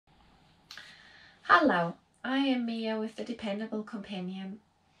Hello, I am Mia with the Dependable Companion,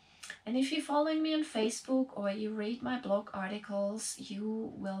 and if you're following me on Facebook or you read my blog articles,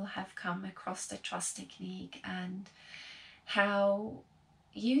 you will have come across the trust technique and how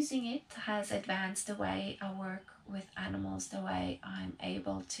using it has advanced the way I work with animals, the way I'm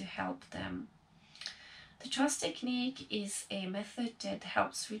able to help them. The trust technique is a method that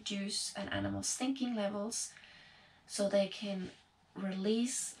helps reduce an animal's thinking levels so they can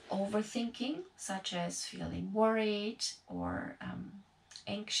release overthinking, such as feeling worried or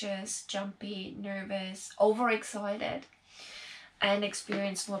anxious, jumpy, nervous, overexcited, and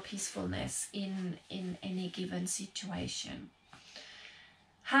experience more peacefulness in any given situation.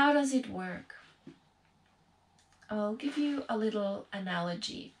 How does it work? I'll give you a little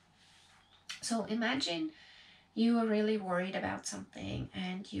analogy. So imagine you are really worried about something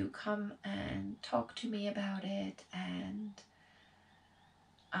and you come and talk to me about it, and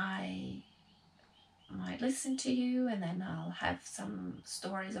I might listen to you, and then I'll have some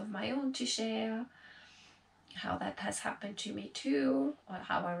stories of my own to share, how that has happened to me too, or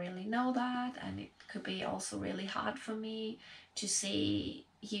how I really know that. And it could be also really hard for me to see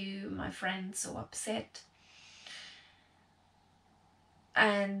you, my friend, so upset.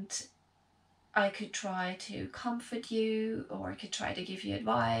 And I could try to comfort you, or I could try to give you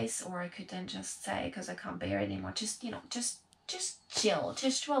advice, or I could then just say, because I can't bear it anymore, just chill,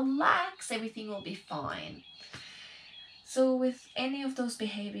 just relax, everything will be fine. So with any of those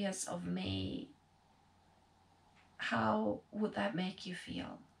behaviors of me, how would that make you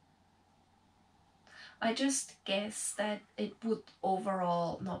feel? I just guess that it would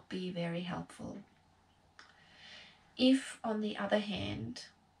overall not be very helpful. If, on the other hand,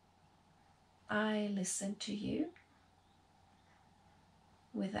 I listen to you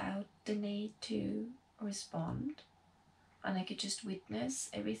without the need to respond, and I could just witness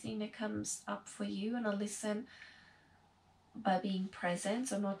everything that comes up for you, and I listen by being present,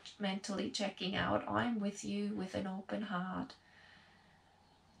 so not mentally checking out. I'm with you with an open heart,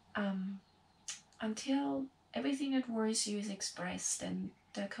 until everything that worries you is expressed, and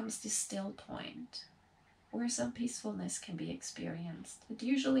there comes this still point where some peacefulness can be experienced. But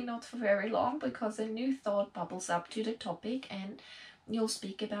usually not for very long, because a new thought bubbles up to the topic and you'll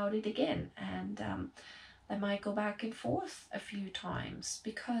speak about it again, and they might go back and forth a few times,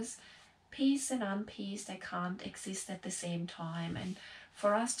 because peace and unpeace, they can't exist at the same time. And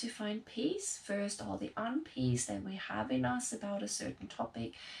for us to find peace, first all the unpeace that we have in us about a certain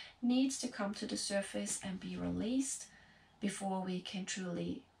topic needs to come to the surface and be released before we can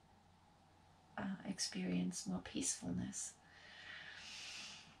truly experience more peacefulness.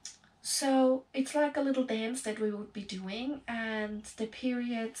 So it's like a little dance that we would be doing, and the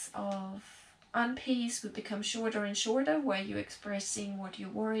periods of unpeace would become shorter and shorter, where you're expressing what you're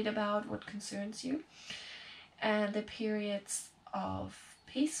worried about, what concerns you, and the periods of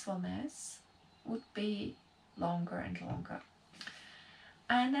peacefulness would be longer and longer.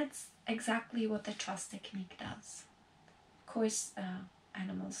 And that's exactly what the trust technique does. Of course,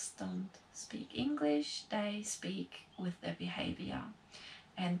 animals don't speak English, they speak with their behavior.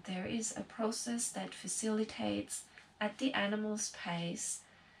 And there is a process that facilitates, at the animal's pace,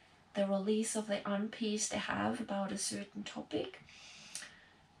 the release of the unpeace they have about a certain topic,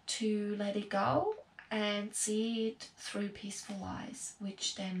 to let it go and see it through peaceful eyes,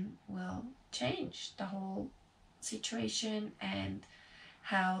 which then will change the whole situation and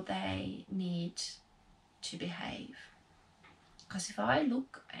how they need to behave. Because if I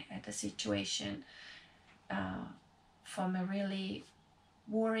look at a situation from a really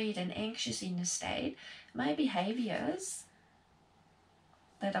worried and anxious inner state, my behaviors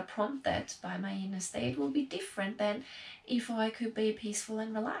that are prompted by my inner state will be different than if I could be peaceful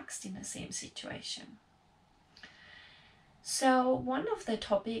and relaxed in the same situation. So one of the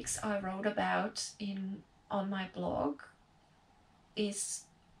topics I wrote about on my blog is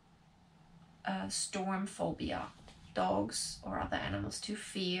storm phobia. Dogs or other animals to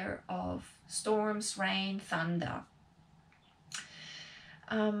fear of storms, rain, thunder.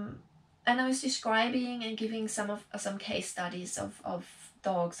 And I was describing and giving some case studies of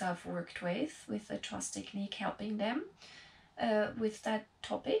dogs I've worked with the trust technique, helping them with that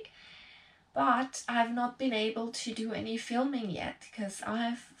topic. But I've not been able to do any filming yet, because I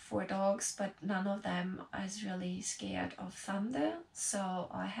have 4 dogs, but none of them is really scared of thunder. So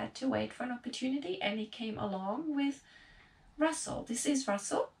I had to wait for an opportunity, and he came along with Russell. This is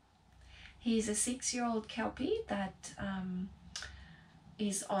Russell. He's a 6-year-old Kelpie that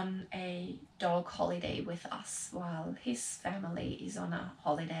is on a dog holiday with us, while his family is on a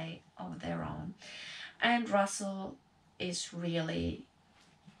holiday of their own. And Russell is really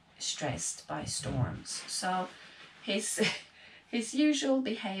stressed by storms. So his his usual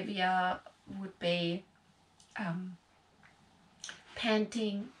behavior would be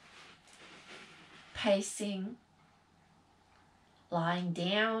panting, pacing, lying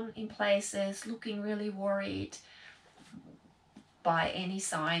down in places, looking really worried by any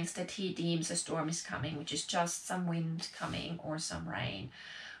signs that he deems a storm is coming, which is just some wind coming or some rain.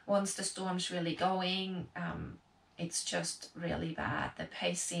 Once the storm's really going, it's just really bad. The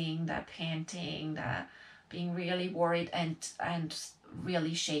pacing, the panting, the being really worried and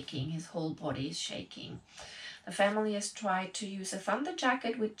really shaking. His whole body is shaking. The family has tried to use a thunder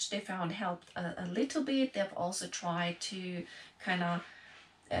jacket, which they found helped a little bit. They've also tried to kind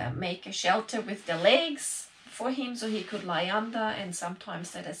of make a shelter with the legs for him so he could lie under, and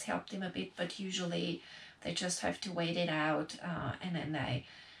sometimes that has helped him a bit, but usually they just have to wait it out, and then they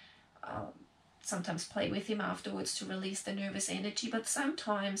sometimes play with him afterwards to release the nervous energy. But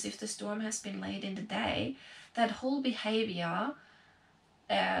sometimes if the storm has been late in the day, that whole behavior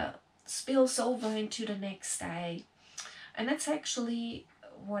spills over into the next day. And that's actually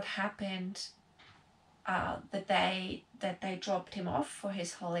what happened the day that they dropped him off for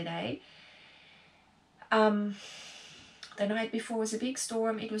his holiday. The night before was a big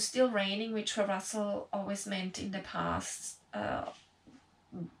storm. It was still raining, which for Russell always meant in the past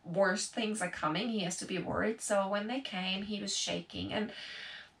worse things are coming. He has to be worried. So when they came, he was shaking. And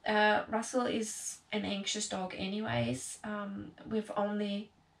Russell is an anxious dog anyways. We've only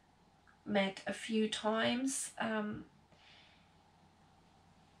met a few times.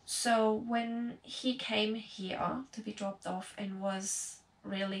 So when he came here to be dropped off and was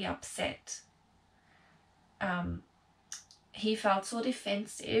really upset, he felt so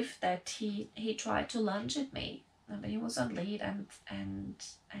defensive that he tried to lunge at me. But he was on lead, and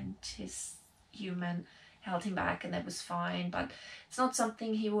his human held him back, and that was fine. But it's not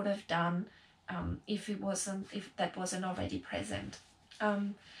something he would have done if that wasn't already present.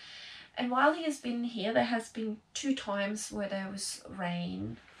 And while he has been here, there has been 2 times where there was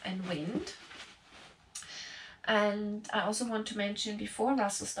rain and wind. And I also want to mention, before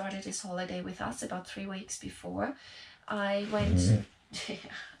Russell started his holiday with us, about 3 weeks before, I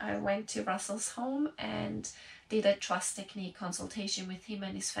went to Russell's home and did a trust technique consultation with him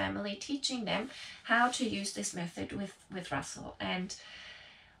and his family, teaching them how to use this method with Russell. And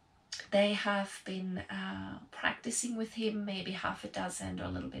they have been practicing with him maybe half a dozen or a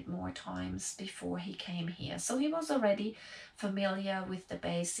little bit more times before he came here. So he was already familiar with the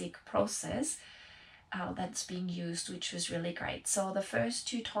basic process that's being used, which was really great. So the first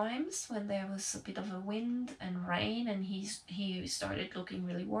 2 times when there was a bit of a wind and rain and he started looking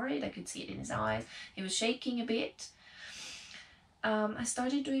really worried, I could see it in his eyes, he was shaking a bit. I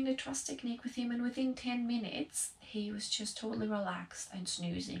started doing the trust technique with him, and within 10 minutes he was just totally relaxed and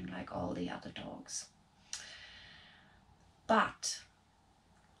snoozing like all the other dogs. But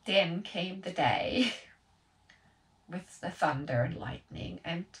then came the day with the thunder and lightning,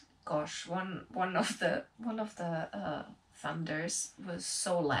 and gosh, one of the thunders was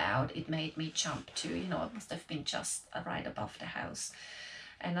so loud it made me jump too. You know, it must have been just right above the house.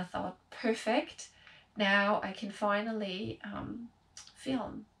 And I thought, perfect, now I can finally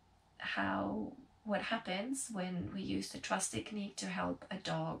film what happens when we use the trust technique to help a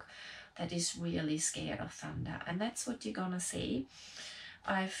dog that is really scared of thunder. And that's what you're gonna see.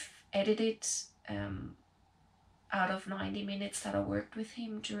 I've edited out of 90 minutes that I worked with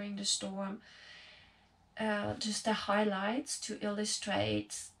him during the storm, just the highlights to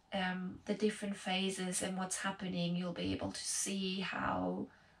illustrate the different phases and what's happening. You'll be able to see how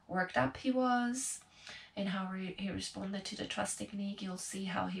worked up he was and how he responded to the trust technique. You'll see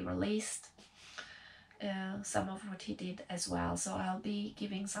how he released some of what he did as well. So I'll be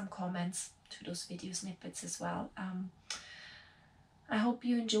giving some comments to those video snippets as well. I hope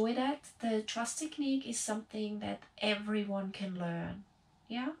you enjoy that. The trust technique is something that everyone can learn.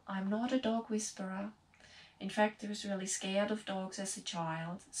 Yeah, I'm not a dog whisperer. In fact, I was really scared of dogs as a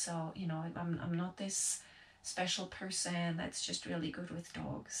child. So, you know, I'm not this special person that's just really good with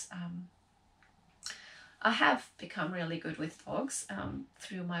dogs. I have become really good with dogs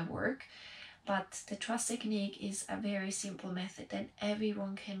through my work. But the trust technique is a very simple method that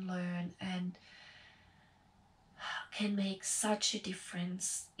everyone can learn and can make such a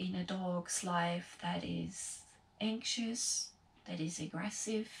difference in a dog's life that is anxious, that is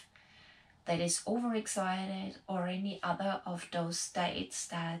aggressive, that is overexcited, or any other of those states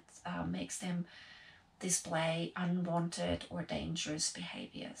that makes them display unwanted or dangerous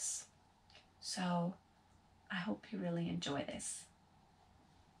behaviors. So I hope you really enjoy this.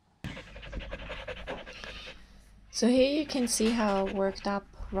 So here you can see how worked up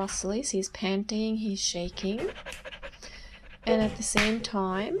Russell is. He's panting, he's shaking. And at the same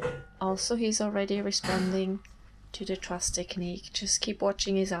time, also he's already responding to the trust technique. Just keep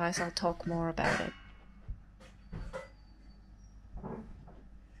watching his eyes, I'll talk more about it.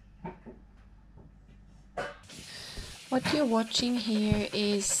 What you're watching here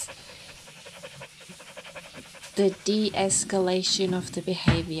is the de-escalation of the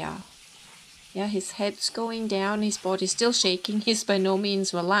behavior. Yeah, his head's going down, his body's still shaking, he's by no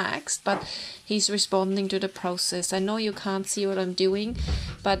means relaxed, but he's responding to the process. I know you can't see what I'm doing,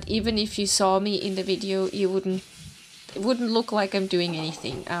 but even if you saw me in the video, it wouldn't look like I'm doing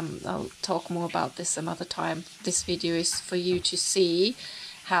anything. I'll talk more about this some other time. This video is for you to see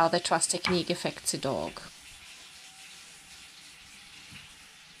how the trust technique affects a dog.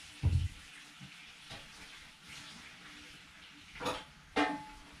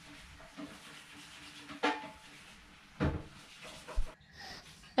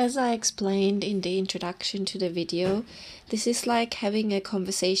 As I explained in the introduction to the video, this is like having a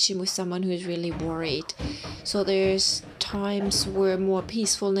conversation with someone who's really worried. So there's times where more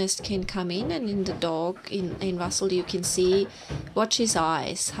peacefulness can come in, and in the dog, in Russell, you can see, watch his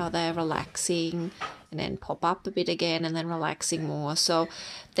eyes, how they're relaxing and then pop up a bit again and then relaxing more. So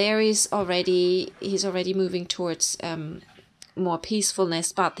he's already moving towards more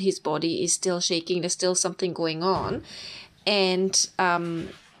peacefulness, but his body is still shaking. There's still something going on. And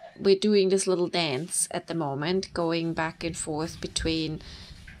we're doing this little dance at the moment, going back and forth between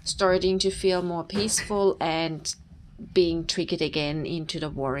starting to feel more peaceful and being triggered again into the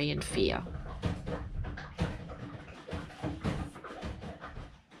worry and fear.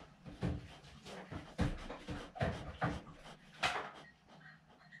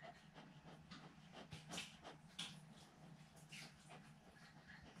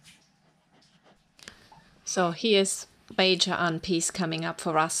 So here's major unpeace coming up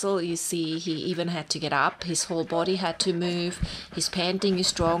for Russell. You see he even had to get up, his whole body had to move, his panting is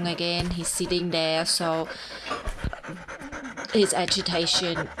strong again, he's sitting there, so his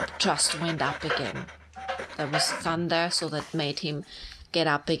agitation just went up again. There was thunder, so that made him get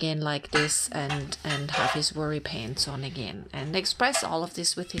up again like this and have his worry pants on again and express all of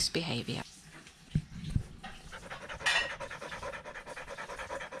this with his behavior.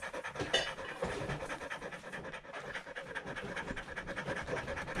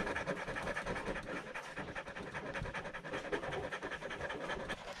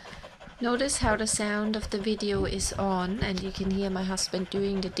 Notice how the sound of the video is on and you can hear my husband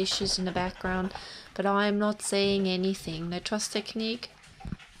doing the dishes in the background, but I'm not saying anything. The trust technique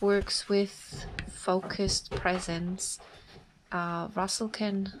works with focused presence. Russell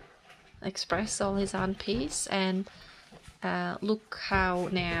can express all his unpeace, and look how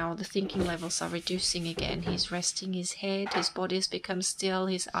now the thinking levels are reducing again. He's resting his head, his body has become still,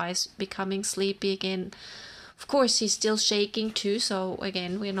 his eyes becoming sleepy again. Of course he's still shaking too, so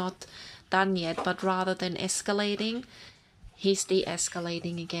again we're not done yet, but rather than escalating, he's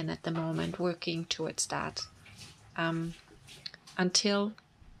de-escalating again at the moment, working towards that until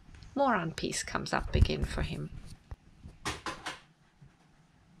more unpeace comes up again for him.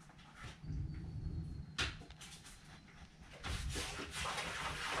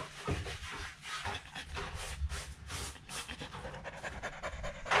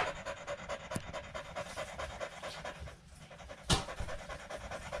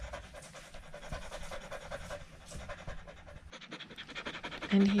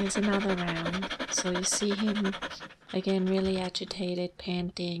 And here's another round. So you see him again really agitated,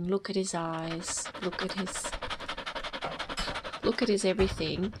 panting. Look at his eyes. Look at his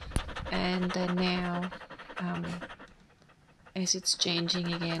everything. And then now, as it's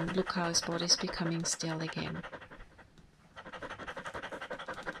changing again, look how his body's becoming still again.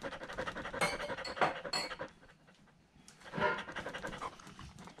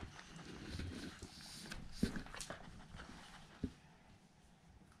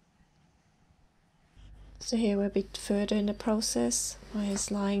 So here we're a bit further in the process, where he's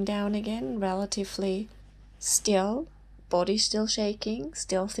lying down again, relatively still, body still shaking,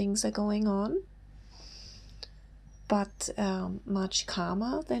 still things are going on, but much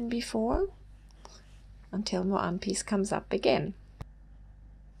calmer than before, until more unpeace comes up again.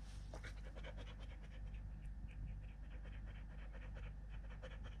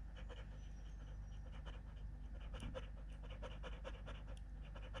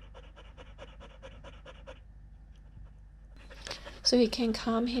 So he can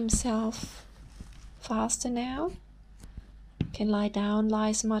calm himself faster now, can lie down,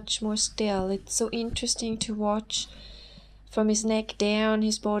 lies much more still. It's so interesting to watch. From his neck down,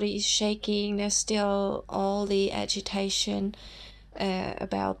 his body is shaking, there's still all the agitation,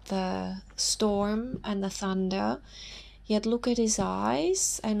 about the storm and the thunder. Yet look at his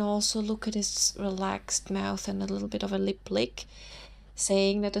eyes and also look at his relaxed mouth and a little bit of a lip lick,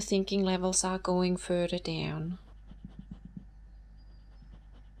 saying that the thinking levels are going further down.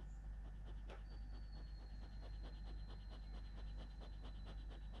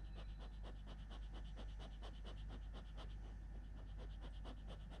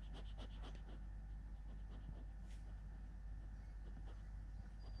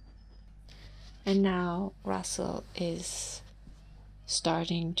 And now Russell is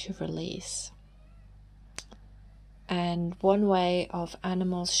starting to release. And one way of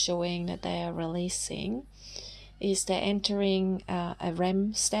animals showing that they are releasing is they're entering a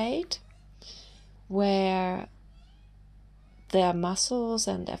REM state where their muscles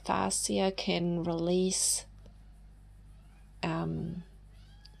and their fascia can release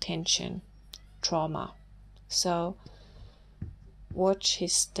tension, trauma. So watch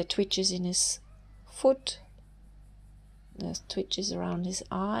the twitches in his foot, the twitches around his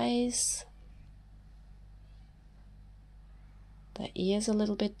eyes, the ears a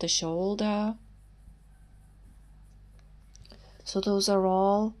little bit, the shoulder. So those are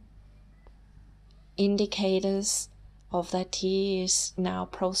all indicators of that he is now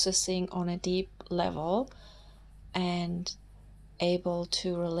processing on a deep level and able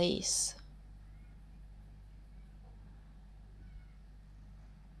to release.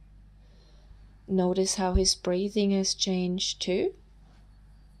 Notice how his breathing has changed too.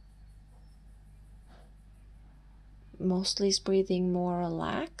 Mostly he's breathing more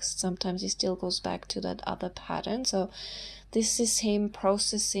relaxed. Sometimes he still goes back to that other pattern. So this is him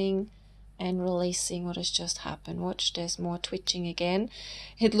processing and releasing what has just happened. Watch, there's more twitching again.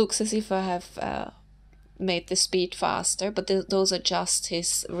 It looks as if I have made the speed faster, but those are just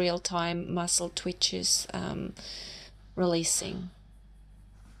his real-time muscle twitches releasing.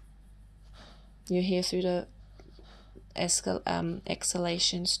 You hear through the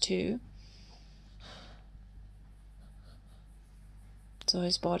exhalations too. So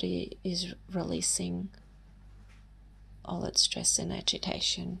his body is releasing all its stress and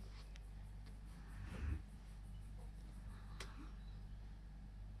agitation.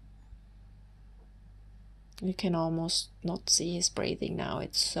 You can almost not see his breathing now.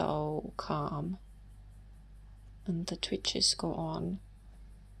 It's so calm. And the twitches go on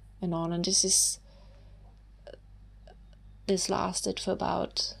and on. And this lasted for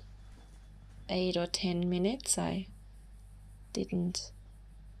about 8 or 10 minutes. I'm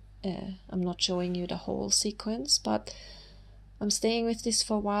not showing you the whole sequence, but I'm staying with this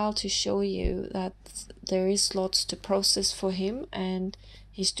for a while to show you that there is lots to process for him, and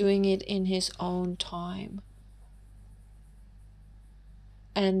he's doing it in his own time.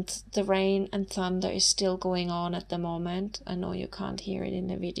 And the rain and thunder is still going on at the moment. I know you can't hear it in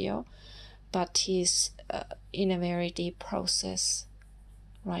the video, but he's in a very deep process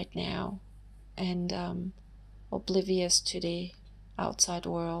right now, and oblivious to the outside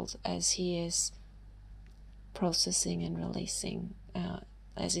world as he is processing and releasing,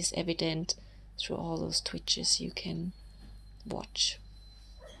 as is evident through all those twitches you can watch.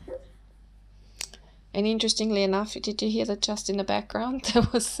 And interestingly enough, did you hear that just in the background? There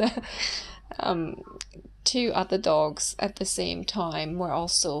was 2 other dogs at the same time were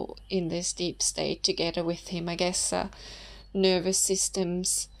also in this deep state together with him. I guess nervous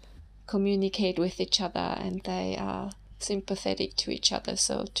systems communicate with each other and they are sympathetic to each other.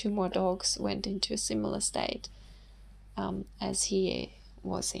 So 2 more dogs went into a similar state as he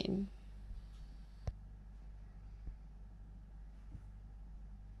was in.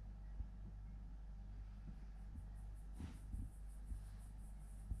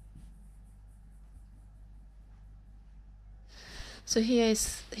 So here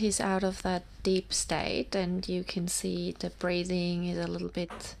he's out of that deep state, and you can see the breathing is a little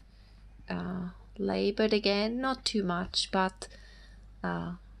bit labored again, not too much, but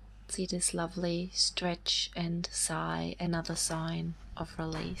see this lovely stretch and sigh, another sign of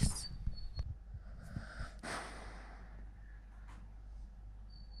release.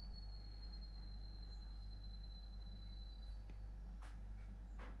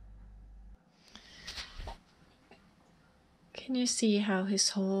 Can you see how his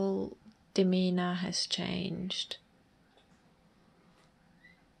whole demeanor has changed?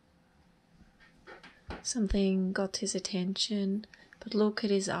 Something got his attention, but look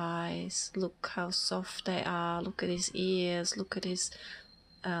at his eyes, look how soft they are, look at his ears, look at his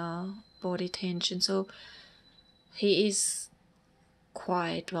body tension. So he is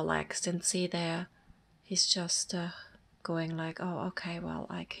quite relaxed, and see there, he's just going like, oh, okay, well,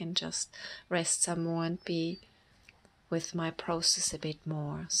 I can just rest some more and be with my process a bit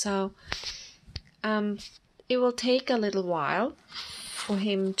more. So it will take a little while for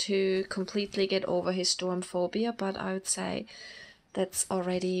him to completely get over his storm phobia, but I would say that's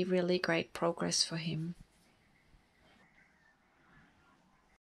already really great progress for him.